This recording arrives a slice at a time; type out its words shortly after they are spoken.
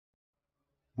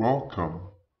Welcome.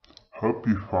 Hope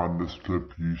you find this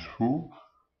clip useful.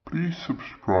 Please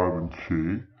subscribe and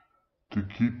share to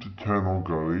keep the channel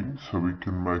going so we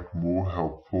can make more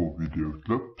helpful video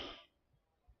clips.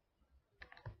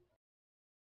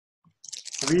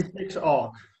 Reflex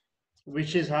arc,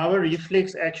 which is how a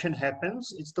reflex action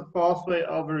happens. It's the pathway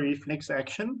of a reflex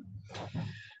action,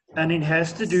 and it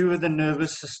has to do with the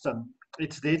nervous system.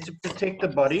 It's there to protect the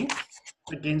body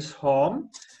against harm,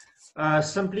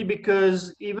 simply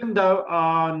because even though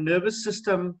our nervous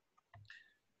system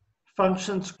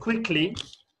functions quickly,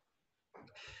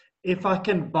 if I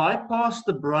can bypass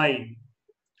the brain,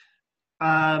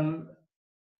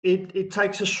 it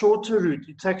takes a shorter route,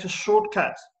 it takes a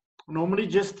shortcut, normally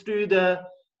just through the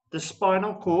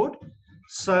spinal cord,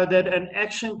 so that an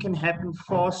action can happen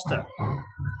faster,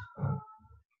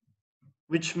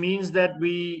 which means that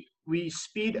we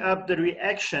speed up the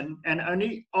reaction and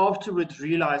only afterwards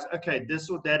realize, okay, this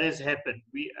or that has happened.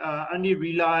 We only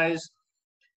realize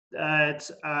that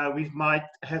we might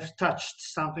have touched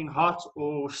something hot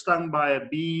or stung by a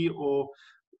bee or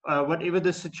whatever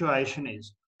the situation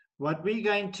is. What we're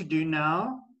going to do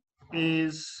now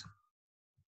is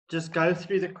just go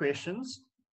through the questions.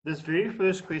 This very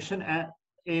first question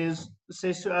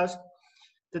says to us,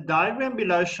 the diagram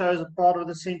below shows a part of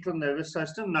the central nervous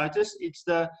system. Notice it's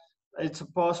a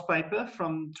past paper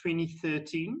from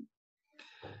 2013,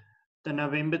 the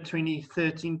November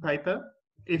 2013 paper.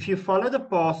 If you follow the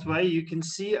pathway, you can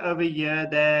see over here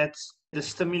that the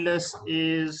stimulus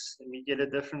is, let me get a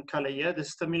different color here. The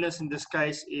stimulus in this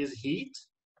case is heat.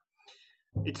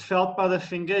 It's felt by the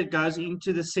finger, it goes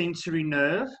into the sensory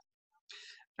nerve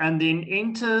and then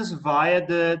enters via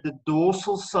the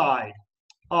dorsal side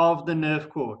of the nerve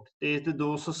cord. There's the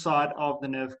dorsal side of the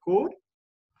nerve cord.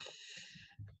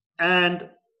 And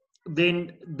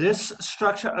then this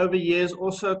structure over here is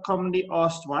also a commonly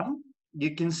asked one.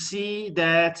 You can see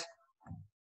that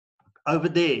over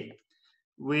there,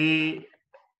 where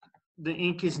the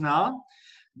ink is now,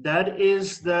 that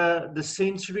is the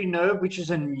sensory nerve, which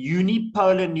is a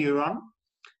unipolar neuron.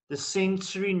 The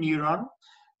sensory neuron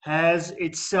has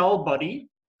its cell body,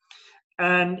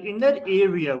 and in that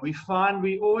area we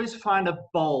always find a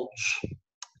bulge,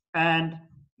 and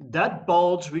that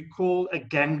bulge we call a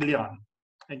ganglion.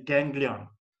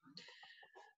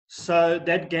 So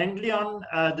that ganglion,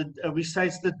 we say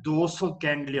it's the dorsal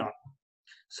ganglion.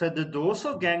 So the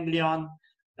dorsal ganglion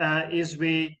is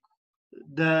where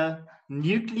the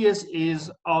nucleus is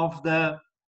of the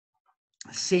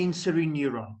sensory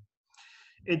neuron.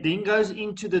 It then goes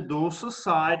into the dorsal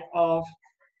side of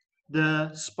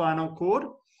the spinal cord.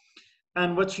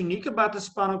 And what's unique about the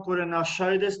spinal cord, and I'll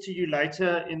show this to you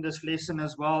later in this lesson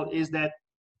as well, is that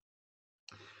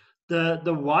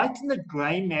the white and the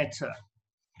gray matter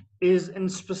is in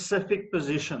specific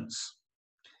positions.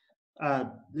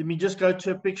 Let me just go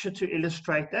to a picture to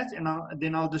illustrate that, and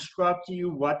then I'll describe to you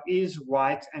what is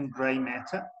white and gray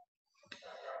matter.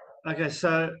 Okay,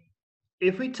 so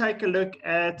if we take a look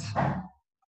at,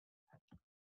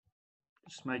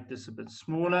 just make this a bit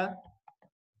smaller.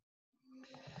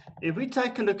 If we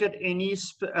take a look at any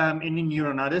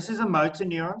neuron, now this is a motor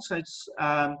neuron, so it's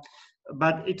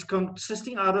but it's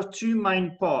consisting out of two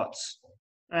main parts,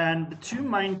 and the two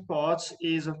main parts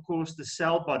is of course the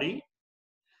cell body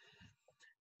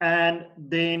and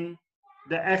then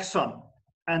the axon.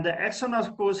 And the axon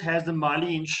of course has the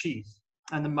myelin sheath,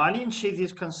 and the myelin sheath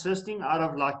is consisting out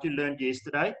of, like you learned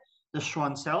yesterday, the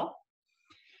Schwann cell.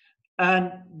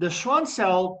 And the Schwann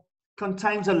cell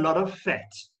contains a lot of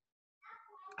fat,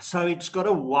 so it's got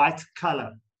a white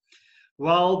color,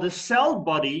 while the cell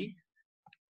body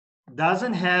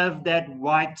doesn't have that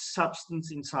white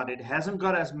substance inside it. It hasn't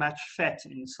got as much fat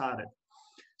inside it,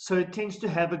 so it tends to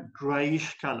have a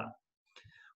grayish color,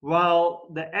 while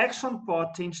the axon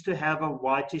part tends to have a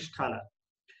whitish color.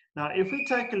 Now if we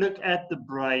take a look at the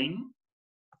brain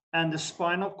and the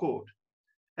spinal cord,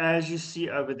 as you see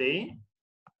over there,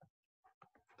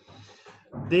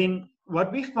 then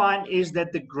what we find is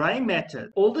that the gray matter,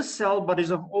 all the cell bodies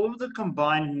of all of the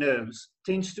combined nerves,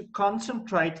 tends to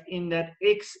concentrate in that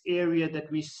X area that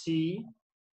we see,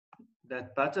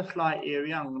 that butterfly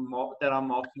area that I'm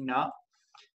marking now.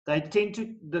 They tend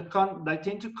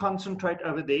to concentrate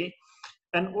over there,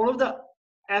 and all of the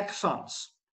axons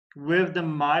with the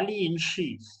myelin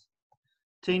sheath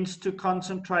tends to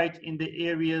concentrate in the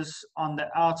areas on the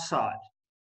outside.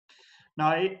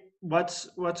 Now,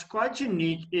 what's quite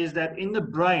unique is that in the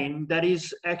brain, that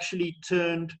is actually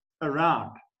turned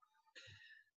around.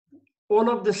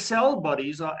 All of the cell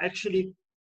bodies are actually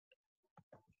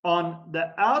on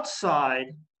the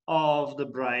outside of the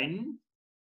brain,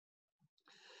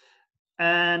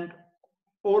 and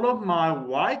all of my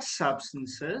white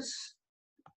substances,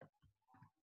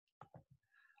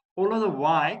 all of the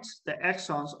whites, the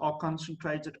axons, are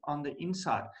concentrated on the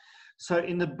inside. So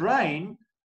in the brain,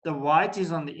 the white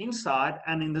is on the inside,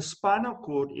 and in the spinal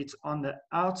cord, it's on the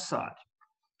outside.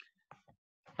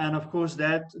 And of course,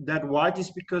 that white is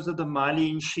because of the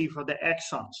myelin sheath of the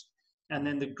axons. And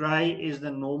then the gray is the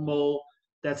normal,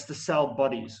 that's the cell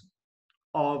bodies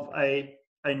of a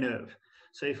nerve.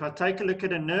 So if I take a look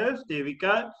at a nerve, there we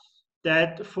go.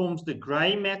 That forms the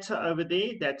gray matter over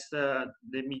there. That's the,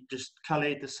 let me just color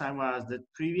it the same way as the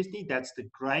previously. That's the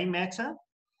gray matter.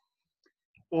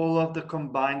 All of the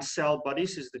combined cell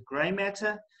bodies is the gray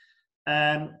matter.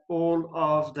 And all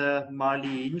of the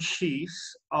myelin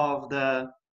sheaths of the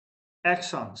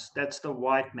axons, that's the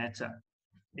white matter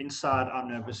inside our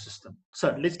nervous system.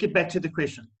 So let's get back to the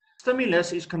question.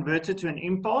 Stimulus is converted to an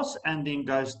impulse and then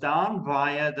goes down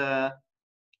via the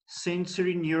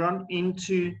sensory neuron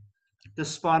into the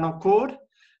spinal cord.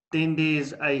 Then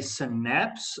there's a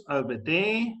synapse over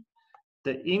there,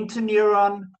 the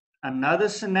interneuron, another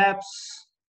synapse,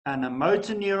 and a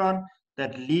motor neuron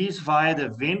that leaves via the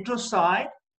ventral side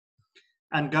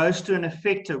and goes to an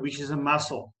effector, which is a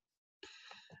muscle.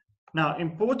 Now,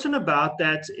 important about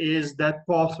that is that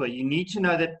pathway. You need to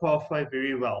know that pathway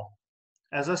very well.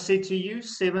 As I said to you,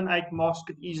 7-8 marks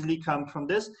could easily come from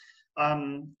this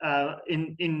in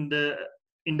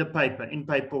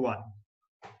paper 1.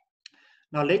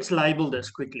 Now let's label this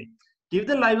quickly. Give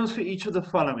the labels for each of the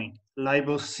following.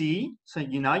 Label C. So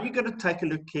now you've got to take a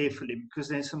look carefully because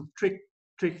there's some trick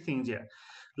things here.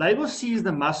 Label C is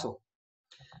the muscle.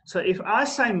 So if I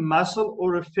say muscle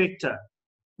or effector,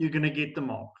 you're going to get the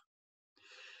mark.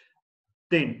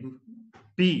 Then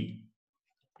B,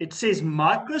 it says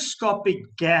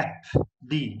microscopic gap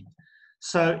D.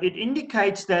 So it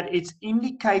indicates that it's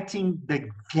indicating the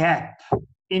gap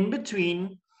in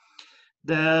between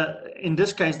in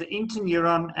this case, the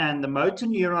interneuron and the motor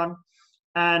neuron,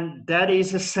 and that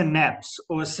is a synapse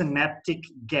or a synaptic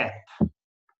gap.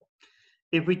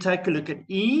 If we take a look at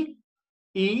E,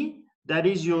 that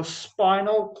is your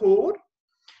spinal cord.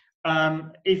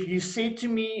 If you said to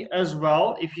me as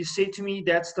well, if you said to me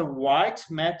that's the white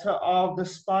matter of the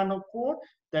spinal cord,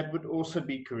 that would also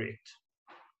be correct.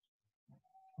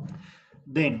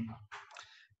 Then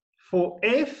for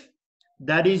F,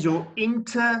 that is your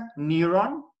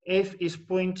interneuron. F is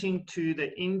pointing to the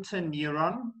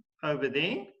interneuron over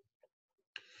there.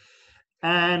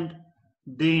 And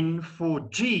then for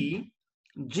G,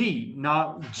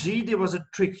 now G, there was a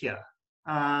trick here.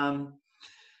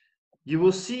 You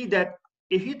will see that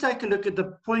if you take a look at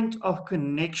the point of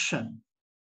connection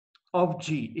of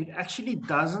G, it actually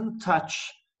doesn't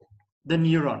touch the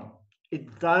neuron.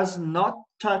 It does not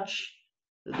touch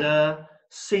the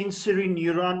sensory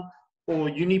neuron or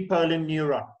unipolar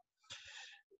neuron.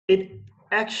 It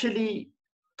actually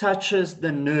touches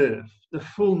the nerve, the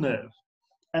full nerve.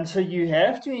 And so you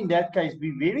have to, in that case,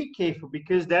 be very careful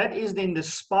because that is then the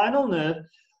spinal nerve.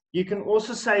 You can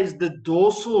also say is the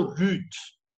dorsal root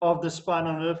of the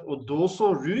spinal nerve, or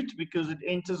dorsal root because it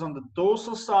enters on the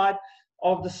dorsal side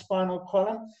of the spinal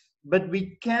column. But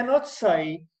we cannot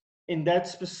say in that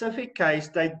specific case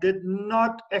they did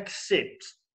not accept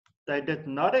that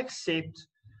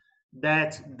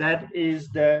is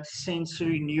the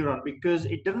sensory neuron because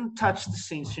it didn't touch the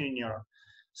sensory neuron.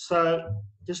 So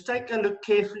just take a look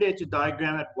carefully at your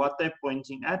diagram at what they're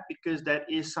pointing at because that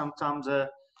is sometimes a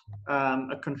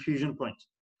confusion point.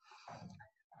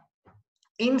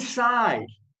 Inside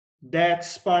that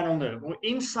spinal nerve or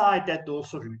inside that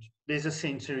dorsal root, there's a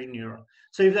sensory neuron.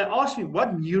 So if they ask me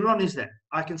what neuron is that,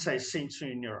 I can say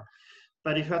sensory neuron.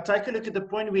 But if I take a look at the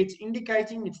point where it's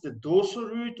indicating it's the dorsal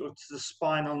root or it's the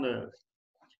spinal nerve.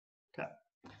 Okay.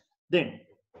 Then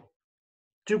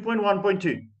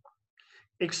 2.1.2.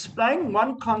 Explain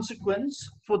one consequence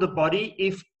for the body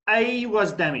if A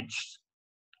was damaged.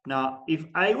 Now, if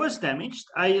A was damaged,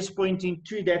 A is pointing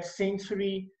to that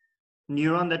sensory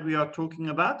neuron that we are talking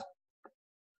about.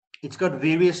 It's got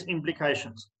various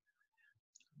implications.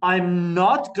 I'm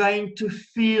not going to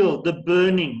feel the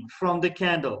burning from the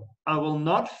candle. I will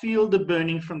not feel the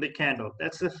burning from the candle.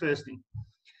 That's the first thing.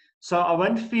 So I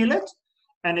won't feel it.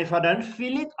 And if I don't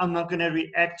feel it, I'm not going to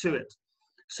react to it.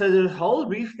 So the whole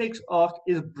reflex arc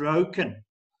is broken.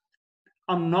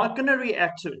 I'm not going to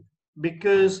react to it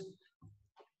because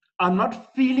I'm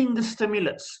not feeling the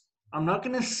stimulus. I'm not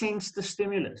going to sense the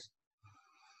stimulus.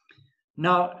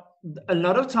 Now, a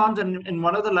lot of times, and in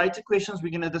one of the later questions we're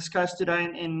going to discuss today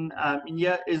in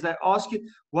here, is they ask you,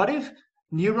 what if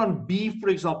neuron B, for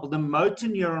example, the motor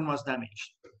neuron was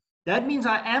damaged? That means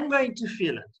I am going to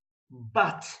feel it,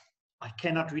 but I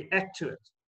cannot react to it.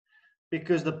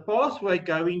 because the pathway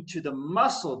going to the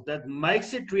muscle that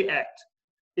makes it react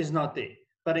is not there.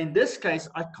 But in this case,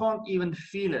 I can't even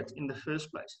feel it in the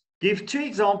first place. Give 2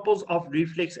 examples of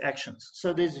reflex actions.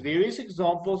 So there's various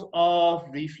examples of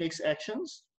reflex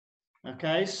actions.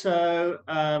 Okay, so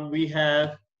we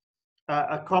have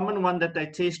a common one that they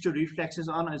test your reflexes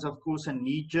on is, of course, a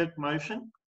knee jerk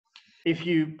motion. If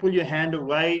you pull your hand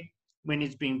away when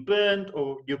it's being burned,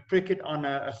 or you prick it on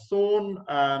a thorn,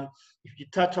 if you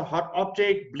touch a hot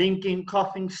object, blinking,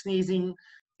 coughing, sneezing,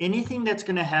 anything that's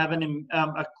going to have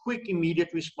a quick, immediate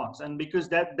response. And because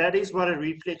that is what a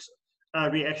reflex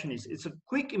reaction is. It's a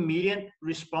quick, immediate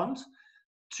response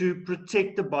to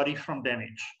protect the body from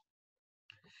damage.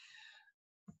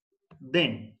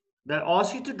 Then they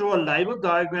ask you to draw a label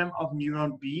diagram of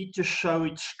neuron B to show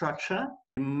its structure.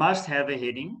 You must have a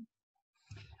heading.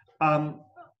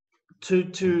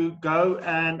 To go,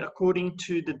 and according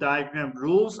to the diagram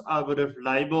rules, I would have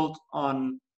labeled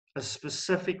on a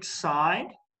specific side.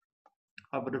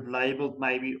 I would have labeled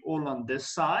maybe all on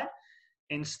this side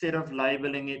instead of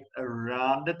labeling it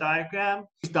around the diagram.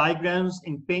 These diagrams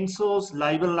in pencils,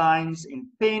 label lines in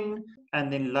pen,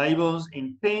 and then labels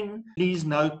in pen. Please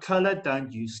no color,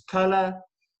 don't use color.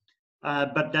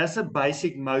 But that's a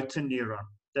basic motor neuron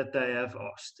that they have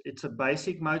asked. It's a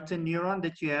basic motor neuron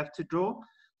that you have to draw.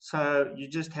 So you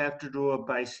just have to draw a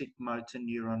basic motor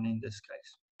neuron in this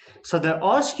case. So they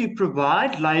ask you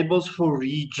provide labels for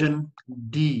region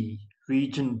D.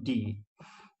 Region D.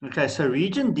 Okay, so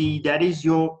region D, that is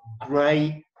your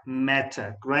gray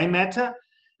matter. Gray matter,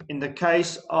 in the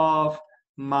case of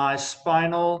my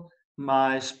spinal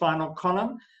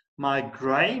column, my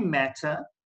gray matter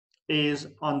is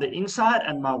on the inside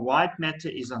and my white matter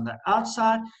is on the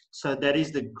outside. So that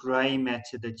is the gray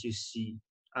matter that you see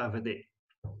over there.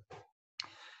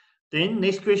 Then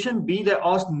next question B, they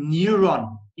asked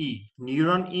neuron E.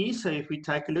 Neuron E, so if we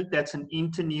take a look, that's an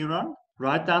interneuron.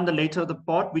 Write down the letter of the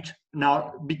part, which,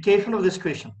 now be careful of this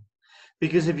question,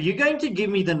 because if you're going to give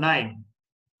me the name,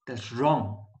 that's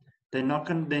wrong. They're not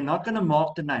going to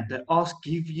mark the name. They ask,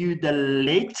 give you the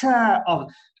letter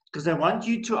of, because they want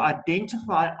you to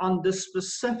identify on the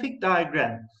specific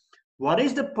diagram, what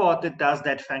is the part that does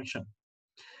that function.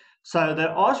 So they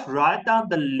ask, write down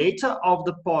the letter of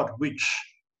the part which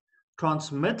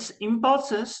transmits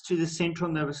impulses to the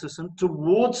central nervous system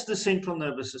towards the central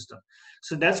nervous system.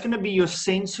 So that's going to be your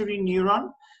sensory neuron.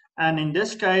 And in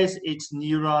this case, it's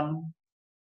neuron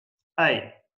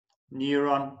A.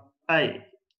 Neuron A,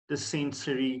 the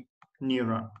sensory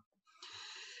neuron.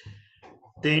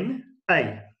 Then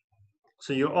A.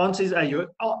 So your answer is A.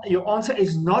 Your answer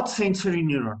is not sensory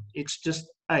neuron. It's just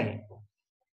A.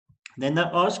 Then they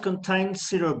ask, contains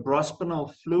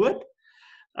cerebrospinal fluid.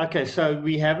 Okay, so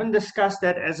we haven't discussed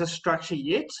that as a structure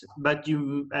yet, but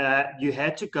you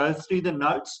had to go through the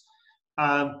notes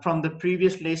from the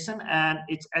previous lesson, and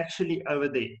it's actually over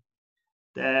there.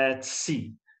 That's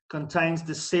C, contains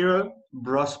the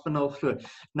cerebrospinal fluid.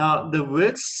 Now, the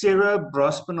word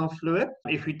cerebrospinal fluid,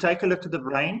 if we take a look at the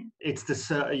brain, it's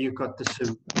you've got the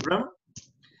cerebrum,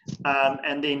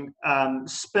 and then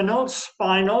spinal,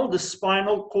 the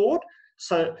spinal cord.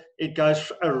 So it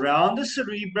goes around the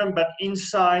cerebrum, but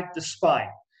inside the spine.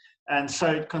 And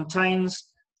so it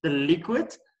contains the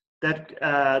liquid, the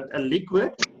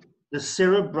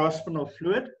cerebrospinal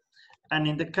fluid. And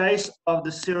in the case of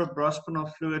the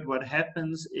cerebrospinal fluid, what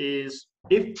happens is,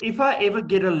 if I ever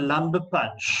get a lumbar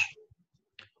punch,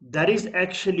 that is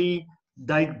actually,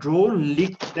 they draw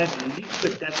that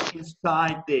liquid that's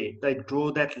inside there. They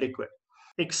draw that liquid.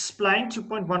 Explain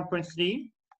 2.1.3.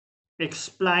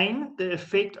 Explain the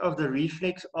effect of the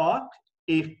reflex arc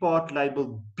if part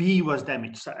labeled B was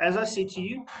damaged. So as I said to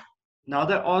you, now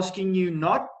they're asking you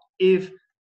not if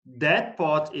that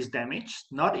part is damaged,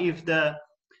 not if the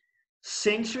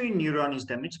sensory neuron is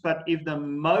damaged, but if the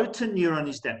motor neuron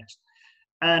is damaged.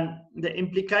 And the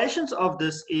implications of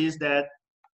this is that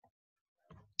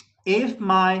if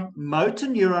my motor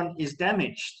neuron is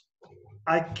damaged,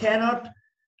 I cannot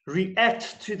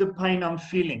react to the pain I'm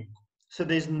feeling. So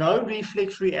there's no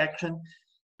reflex reaction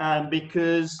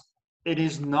because it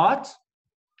is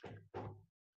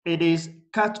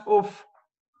cut off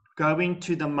going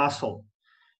to the muscle.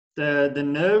 The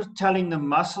nerve telling the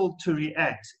muscle to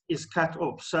react is cut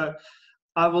off. So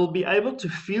I will be able to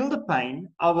feel the pain,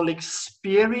 I will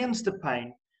experience the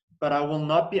pain, but I will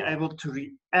not be able to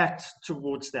react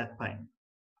towards that pain.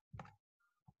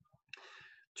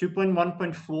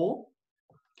 2.1.4.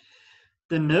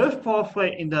 The nerve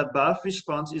pathway in the above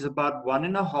response is about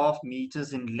 1.5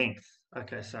 meters in length.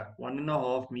 Okay, so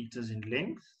 1.5 meters in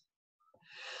length.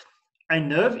 a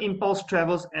nerve impulse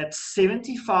travels at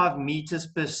 75 meters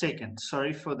per second.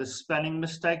 Sorry for the spelling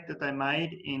mistake that I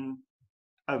made in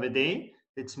over there.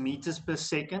 It's meters per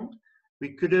second.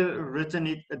 We could have written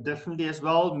it differently as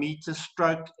well, meter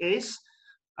stroke s.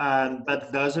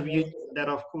 But those of you that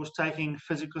are, of course, taking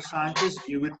physical sciences,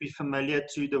 you would be familiar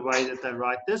to the way that they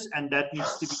write this, and that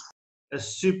needs to be a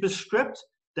superscript.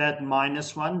 That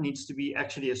 -1 needs to be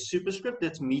actually a superscript.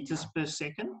 That's meters per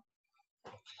second.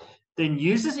 Then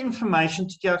use this information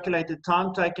to calculate the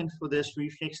time taken for this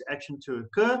reflex action to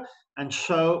occur and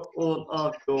show all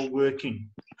of your working.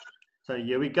 So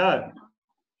here we go.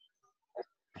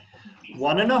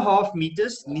 1.5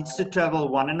 meters needs to travel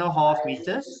 1.5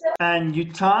 meters, and you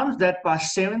times that by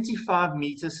 75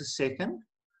 meters a second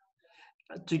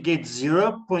to get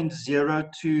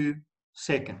 0.02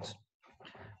 seconds.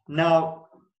 Now,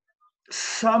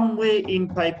 somewhere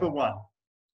in paper 1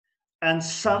 and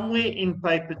somewhere in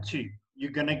paper 2,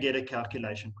 you're going to get a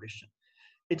calculation question.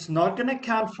 It's not going to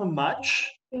count for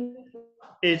much.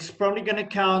 It's probably going to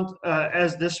count,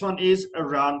 as this one is,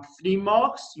 around 3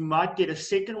 marks. You might get a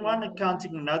second one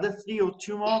accounting another 3 or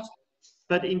 2 marks.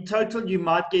 But in total, you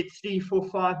might get 3, 4,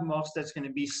 5 marks. That's going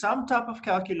to be some type of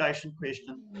calculation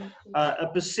question. A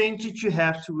percentage you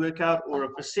have to work out, or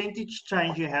a percentage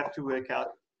change you have to work out.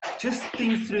 Just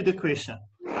think through the question.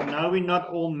 I know we're not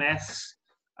all maths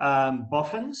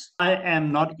boffins. I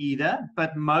am not either.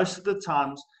 But most of the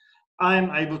times, I am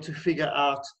able to figure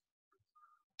out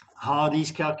how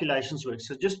these calculations work.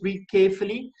 So just read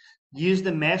carefully, use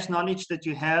the maths knowledge that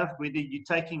you have, whether you're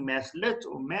taking maths lit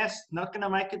or maths, not going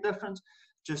to make a difference.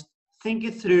 Just think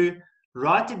it through,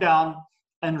 write it down,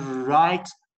 and write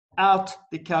out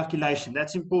the calculation.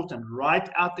 That's important.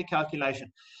 Write out the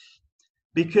calculation.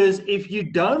 Because if you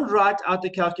don't write out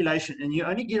the calculation and you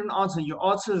only get an answer and your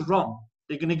answer is wrong,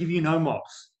 they're going to give you no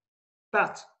marks.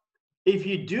 But if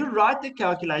you do write the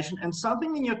calculation and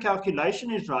something in your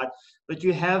calculation is right, but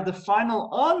you have the final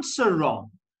answer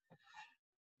wrong,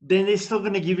 then they're still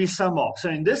going to give you some marks. So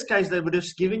in this case, they would have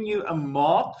given you a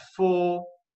mark for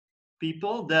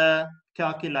people, the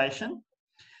calculation.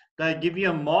 They give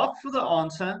you a mark for the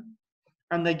answer,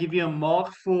 and they give you a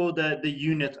mark for the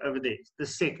unit over there, the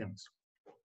seconds.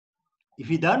 If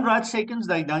you don't write seconds,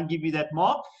 they don't give you that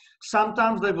mark.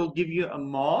 Sometimes they will give you a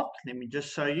mark. Let me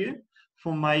just show you.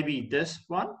 For maybe this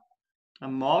one, a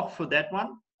mark for that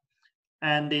one,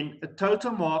 and then a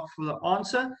total mark for the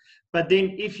answer. But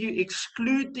then if you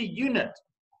exclude the unit,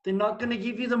 they're not going to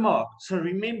give you the mark. So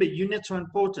remember, units are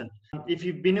important. If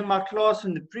you've been in my class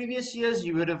from the previous years,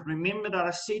 you would have remembered that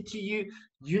I said to you,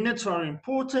 units are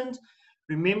important.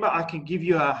 Remember, I can give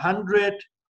you 100.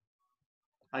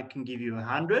 I can give you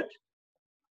 100.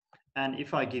 And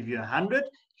if I give you 100,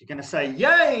 you're going to say,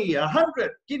 yay, 100,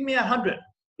 give me 100.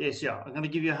 Yes, yeah, I'm going to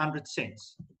give you 100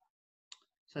 cents.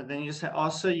 So then you say, oh,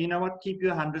 so you know what, keep you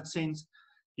 100 cents.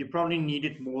 You probably need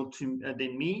it more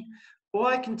than me. Or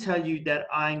I can tell you that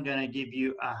I'm going to give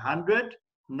you 100,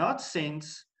 not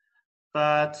cents,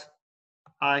 but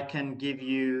I can give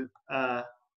you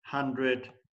 100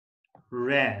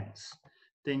 rands.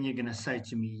 Then you're going to say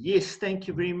to me, yes, thank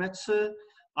you very much, sir.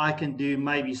 I can do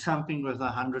maybe something with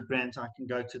 100 rands. I can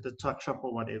go to the tot shop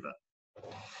or whatever.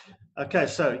 Okay,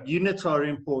 so units are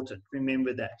important.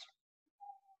 Remember that.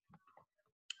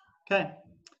 Okay,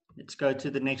 let's go to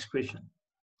the next question.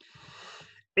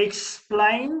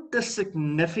 Explain the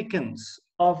significance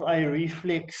of a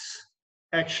reflex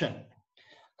action.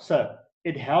 So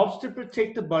it helps to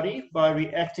protect the body by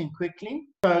reacting quickly.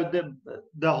 So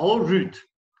the whole route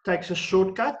takes a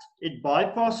shortcut. It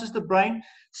bypasses the brain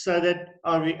so that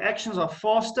our reactions are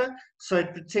faster, so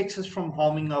it protects us from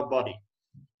harming our body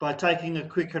by taking a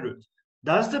quicker route.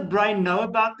 Does the brain know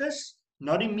about this?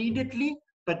 Not immediately,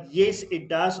 but yes, it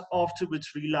does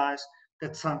afterwards realize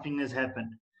that something has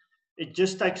happened. It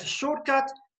just takes a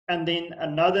shortcut, and then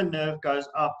another nerve goes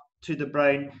up to the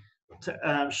brain,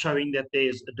 showing that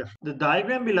there's a difference. The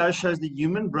diagram below shows the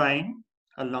human brain,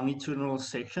 a longitudinal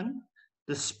section,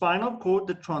 the spinal cord,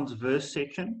 the transverse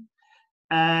section,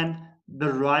 and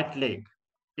the right leg.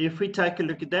 If we take a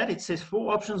look at that, it says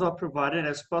 4 options are provided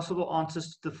as possible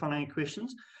answers to the following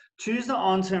questions. Choose the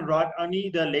answer and write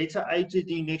only the letter A to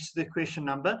D next to the question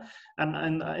number.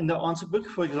 And in the answer book,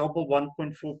 for example,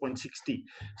 1.4.60.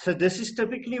 So this is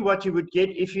typically what you would get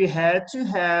if you had to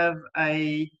have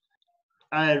a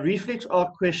reflex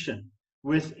arc question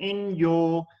within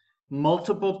your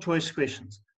multiple choice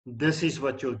questions. This is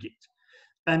what you'll get.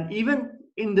 And even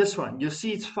in this one, you'll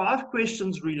see it's 5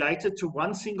 questions related to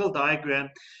one single diagram.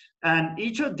 And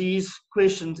each of these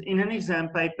questions in an exam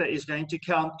paper is going to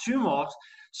count 2 marks.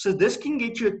 So this can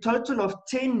get you a total of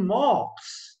 10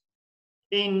 marks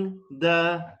in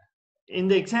the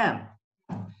exam,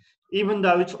 even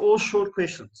though it's all short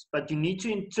questions, but you need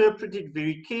to interpret it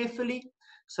very carefully.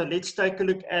 So let's take a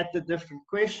look at the different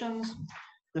questions.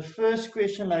 The first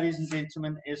question, ladies and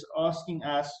gentlemen, is asking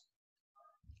us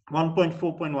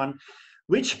 1.4.1,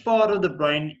 which part of the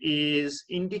brain is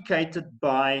indicated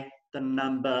by the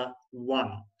number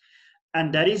 1?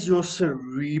 And that is your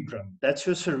cerebrum. That's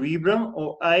your cerebrum,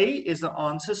 or A is the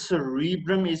answer.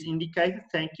 Cerebrum is indicated.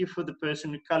 Thank you for the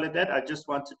person who colored that. I just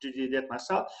wanted to do that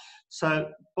myself. So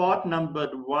part number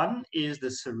 1 is the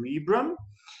cerebrum.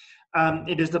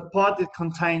 It is the part that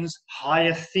contains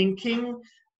higher thinking.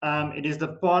 It is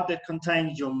the part that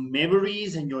contains your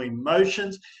memories and your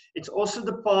emotions. It's also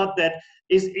the part that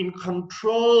is in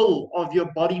control of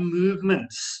your body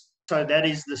movements. So that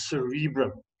is the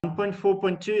cerebrum.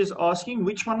 1.4.2 is asking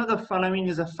which one of the following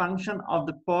is a function of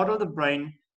the part of the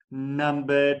brain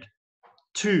numbered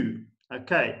 2.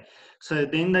 Okay, so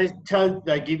then they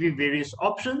give you various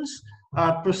options.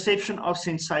 Perception of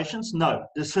sensations, no,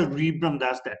 the cerebrum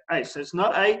does that. So it's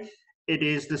not A, it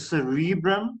is the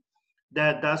cerebrum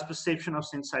that does perception of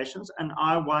sensations, and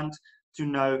I want to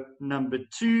know number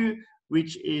 2,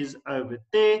 which is over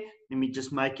there. Let me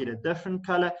just make it a different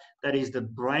color. That is the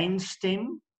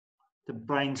brainstem. The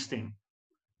brainstem.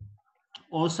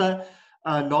 Also,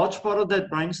 a large part of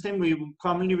that brainstem, we will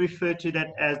commonly refer to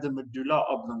that as the medulla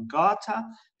oblongata,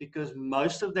 because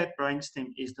most of that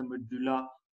brainstem is the medulla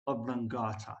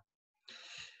oblongata.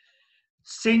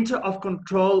 Center of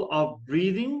control of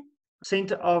breathing.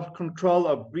 Center of control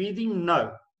of breathing,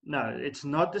 no, it's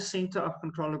not the center of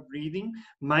control of breathing.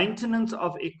 Maintenance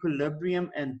of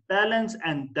equilibrium and balance,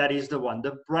 and that is the one.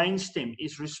 The brainstem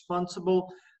is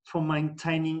responsible for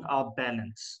maintaining our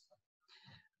balance.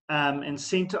 And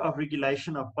center of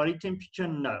regulation of body temperature,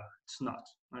 no, it's not.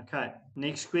 Okay,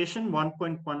 next question,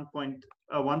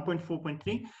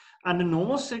 1.4.3. Under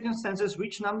normal circumstances,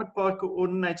 which numbered part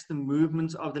coordinates the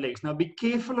movements of the legs? Now be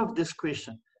careful of this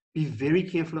question. Be very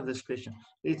careful of this question.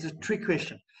 It's a trick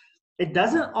question. It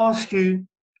doesn't ask you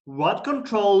what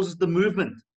controls the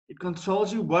movement. It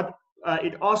controls you what,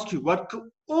 it asks you what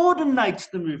coordinates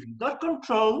the movement. Not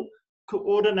control,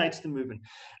 coordinates the movement.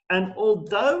 And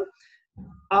although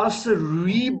our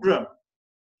cerebrum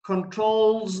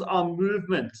controls our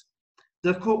movement,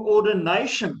 the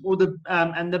coordination or the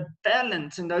and the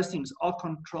balance and those things are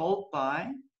controlled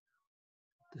by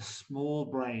the small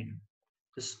brain.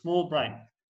 The small brain,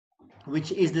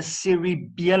 which is the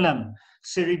cerebellum.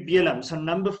 Cerebellum. So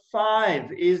number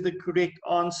 5 is the correct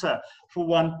answer for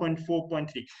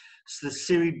 1.4.3. So the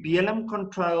cerebellum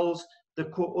controls the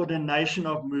coordination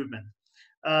of movement.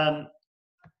 I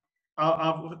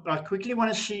quickly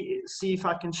want to see if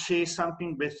I can share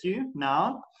something with you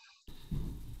now.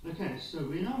 Okay, so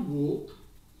when I walk,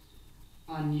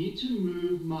 I need to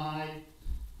move my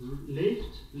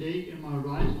left leg and my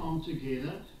right arm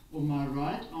together, or my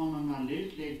right arm and my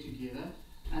left leg together,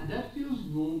 and that feels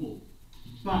normal.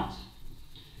 But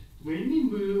when we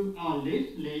move our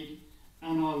left leg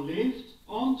and our left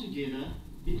arm together,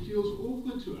 it feels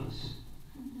awkward to us.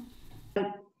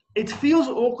 It feels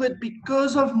awkward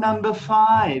because of number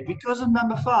 5. Because of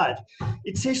number 5.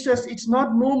 It says to us, it's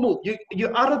not normal.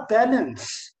 You're out of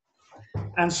balance.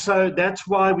 And so that's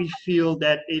why we feel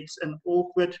that it's an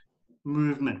awkward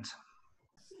movement.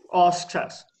 Asks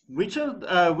us, which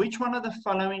one of the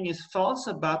following is false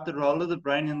about the role of the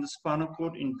brain and the spinal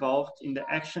cord involved in the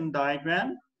action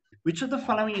diagram? Which of the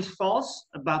following is false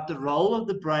about the role of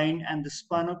the brain and the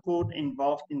spinal cord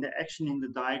involved in the action in the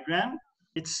diagram?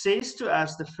 It says to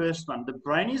us, the first one, the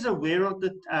brain is aware of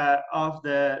the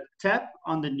tap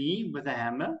on the knee with a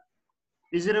hammer.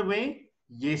 Is it aware?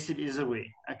 Yes, it is aware.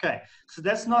 Okay, so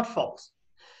that's not false.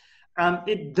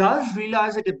 It does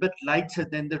realize it a bit later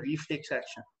than the reflex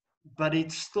action, but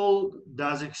it still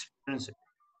does experience it.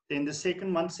 Then the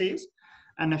second one says,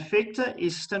 an effector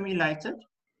is stimulated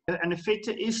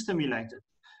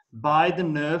by the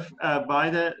nerve, by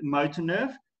the motor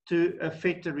nerve to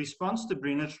affect a response, to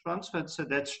bring a response. So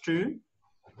that's true.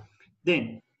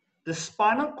 Then the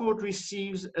spinal cord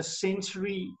receives a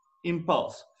sensory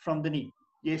impulse from the knee.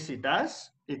 Yes, it does.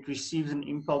 It receives an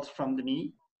impulse from the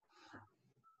knee.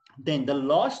 Then the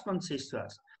last one says to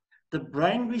us, the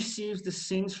brain receives the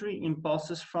sensory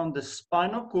impulses from the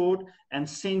spinal cord and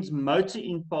sends motor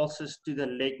impulses to the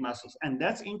leg muscles. And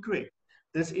that's incorrect.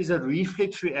 This is a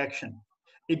reflex reaction.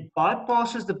 It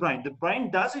bypasses the brain. The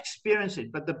brain does experience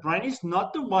it, but the brain is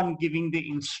not the one giving the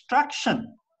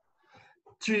instruction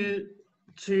to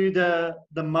the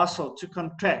muscle to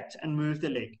contract and move the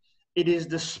leg. It is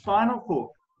the spinal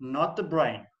cord, not the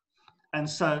brain. And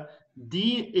so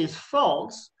D is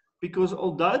false because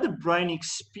although the brain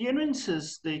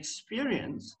experiences the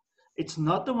experience, it's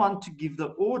not the one to give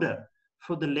the order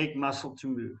for the leg muscle to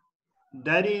move.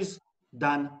 That is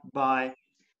done by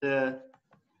the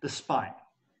spine.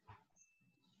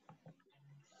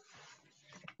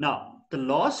 Now, the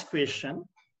last question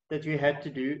that you had to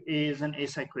do is an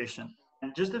essay question.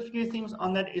 And just a few things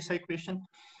on that essay question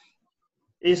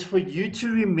is for you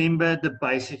to remember the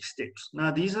basic steps.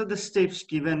 Now, these are the steps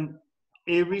given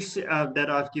that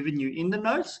I've given you in the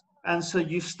notes. And so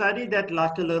you study that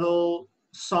like a little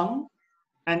song.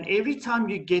 And every time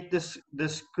you get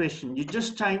this question, you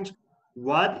just change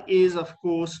what is, of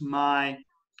course, my,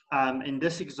 in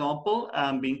this example,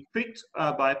 being pricked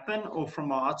by a pin or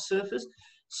from a hot surface.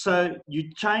 So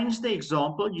you change the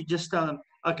example, you just tell them,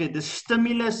 okay, the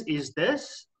stimulus is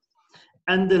this,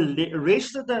 and the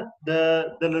rest of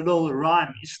the little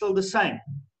rhyme is still the same.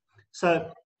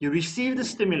 So you receive the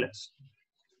stimulus.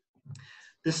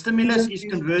 The stimulus is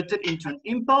converted into an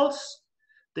impulse.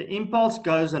 The impulse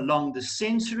goes along the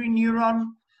sensory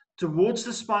neuron towards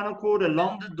the spinal cord,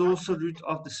 along the dorsal root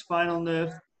of the spinal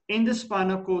nerve. In the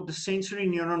spinal cord, the sensory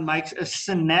neuron makes a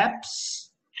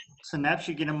synapse. Synapse,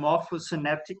 you get a mark for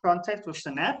synaptic contact or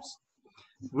synapse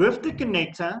with the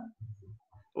connector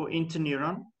or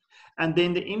interneuron. And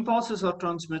then the impulses are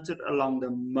transmitted along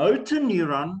the motor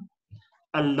neuron,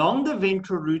 along the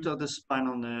ventral root of the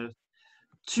spinal nerve,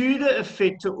 to the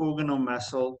effector organ or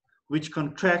muscle, which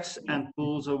contracts and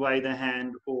pulls away the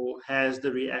hand or has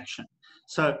the reaction.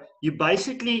 So you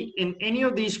basically, in any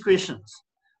of these questions,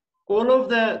 all of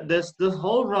this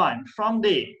whole rhyme from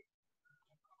there,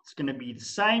 it's going to be the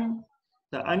same.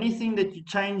 The only thing that you're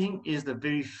changing is the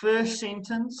very first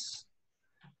sentence.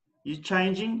 You're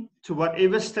changing to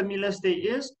whatever stimulus there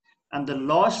is, and the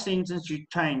last sentence you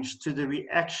change to the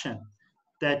reaction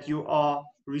that you are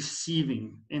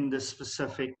receiving in the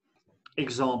specific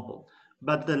example.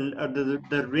 But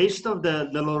the rest of the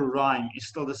little rhyme is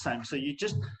still the same. So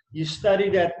you study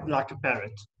that like a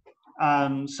parrot,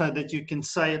 so that you can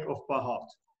say it off by heart.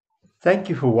 Thank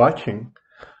you for watching.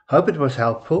 Hope it was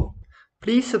helpful.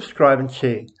 Please subscribe and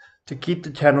share to keep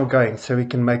the channel going so we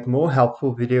can make more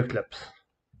helpful video clips.